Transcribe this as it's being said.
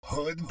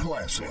Hood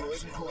Classic.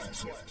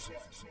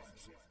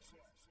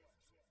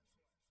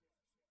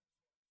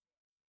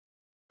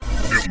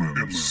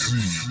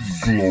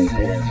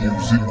 MMCglobal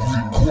Music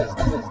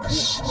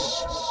Recordings.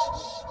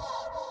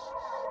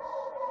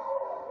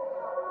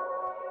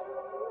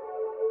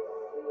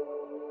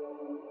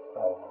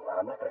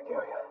 I'm not gonna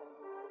kill you.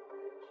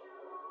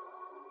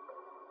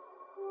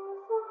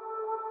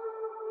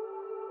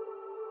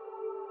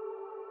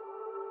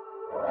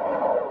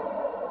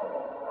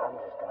 I'm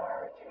just gonna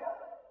hurt you.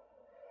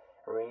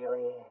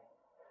 Really,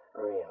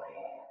 really bad.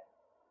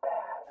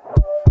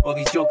 All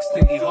these jokers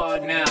think they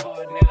hard now.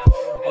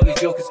 All these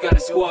jokers got a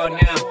squad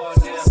now. All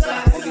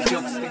these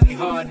jokers think they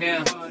hard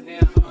now.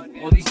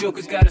 All these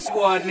jokers got a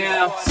squad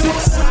now. All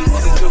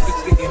these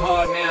jokers think they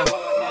hard now.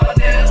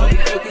 All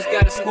these jokers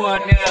got a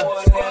squad now. All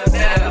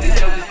these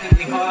jokers think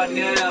they hard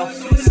now. All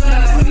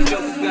these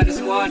jokers got a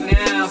squad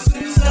now.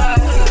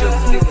 All these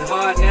jokers think they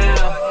hard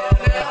now.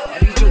 All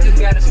these jokers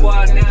got a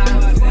squad now.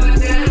 All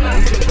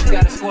these jokers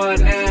got a squad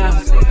now.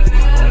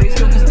 All these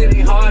jokers think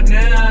they hard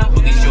now.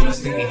 All these jokers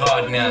think they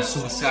hard now.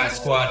 Suicide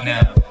squad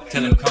now.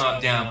 Tell them calm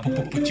down,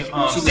 put your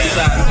arms down.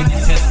 Suicide when you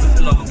test the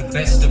flow, the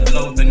best to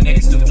blow, the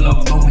next to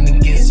blow. Going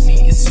against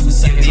me is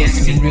suicide. They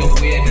acting real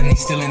weird and they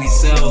still in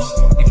themselves.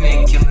 If they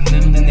ain't killing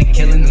them, then they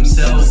killing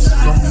themselves.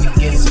 Going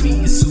against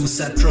me is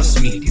suicide,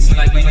 trust me. It's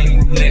like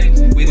playing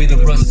roulette with the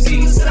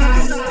rusties.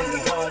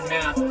 Hard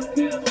now.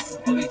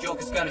 All these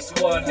jokers got a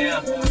squad now.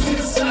 Hard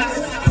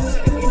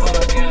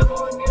now.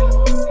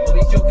 All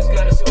these jokers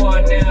got a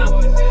squad now.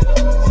 All these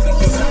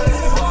jokers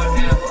hard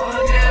now.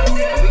 All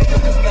these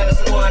jokers got a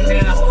squad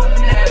now.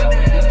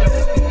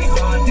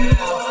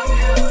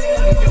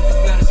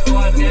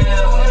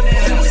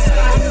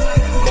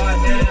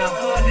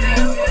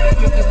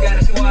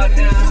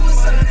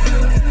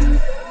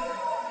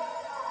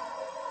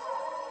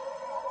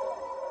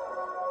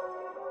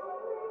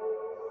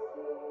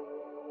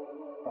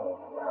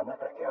 I'm not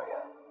gonna kill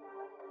you.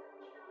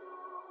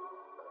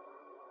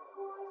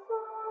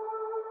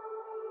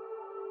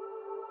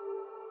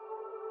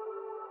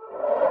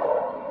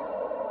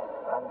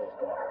 I'm just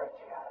gonna hurt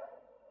you.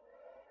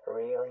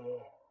 Really,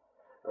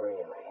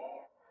 really,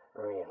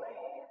 really